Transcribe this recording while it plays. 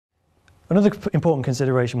Another important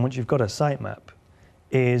consideration once you've got a sitemap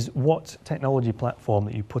is what technology platform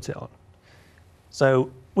that you put it on. So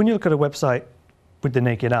when you look at a website with the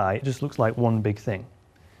naked eye, it just looks like one big thing.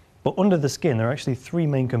 But under the skin, there are actually three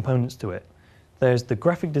main components to it. There's the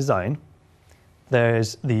graphic design,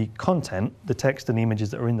 there's the content, the text and the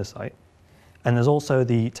images that are in the site, and there's also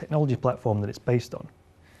the technology platform that it's based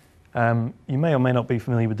on. You may or may not be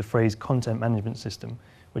familiar with the phrase content management system,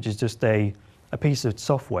 which is just a piece of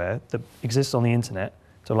software that exists on the internet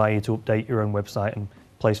to allow you to update your own website and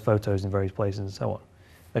place photos in various places and so on.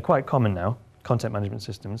 They're quite common now, content management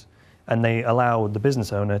systems, and they allow the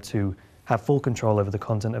business owner to have full control over the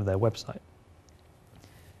content of their website.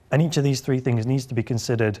 And each of these three things needs to be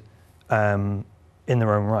considered in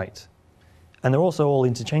their own right. And they're also all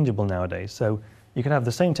interchangeable nowadays. So you can have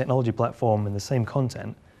the same technology platform and the same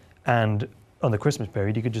content, and on the Christmas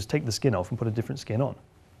period, you could just take the skin off and put a different skin on.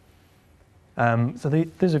 So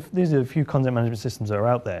these are a few content management systems that are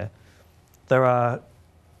out there. There are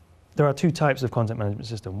two types of content management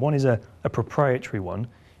system. One is a proprietary one,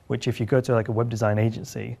 which if you go to like a web design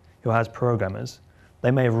agency who has programmers,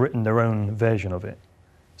 they may have written their own version of it.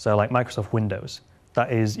 So like Microsoft Windows,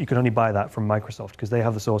 that is, you can only buy that from Microsoft because they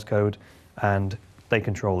have the source code and they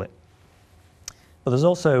control it. But there's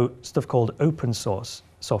also stuff called open source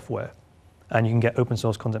software, and you can get open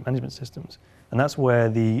source content management systems. And that's where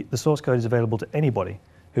the source code is available to anybody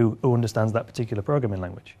who understands that particular programming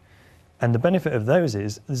language. And the benefit of those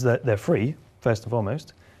is that they're free, first and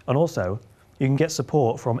foremost, and also you can get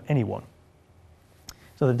support from anyone.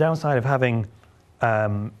 So the downside of having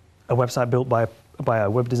a website built by a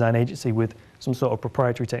web design agency with some sort of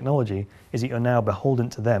proprietary technology is that you're now beholden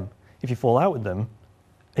to them. If you fall out with them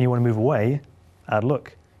and you want to move away, bad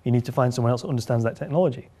luck. You need to find someone else who understands that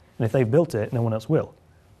technology. And if they've built it, no one else will.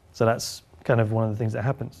 So that's kind of one of the things that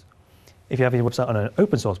happens. If you have your website on an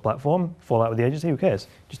open source platform, fall out with the agency, who cares?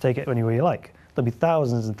 Just take it anywhere you like. There'll be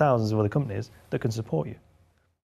thousands and thousands of other companies that can support you.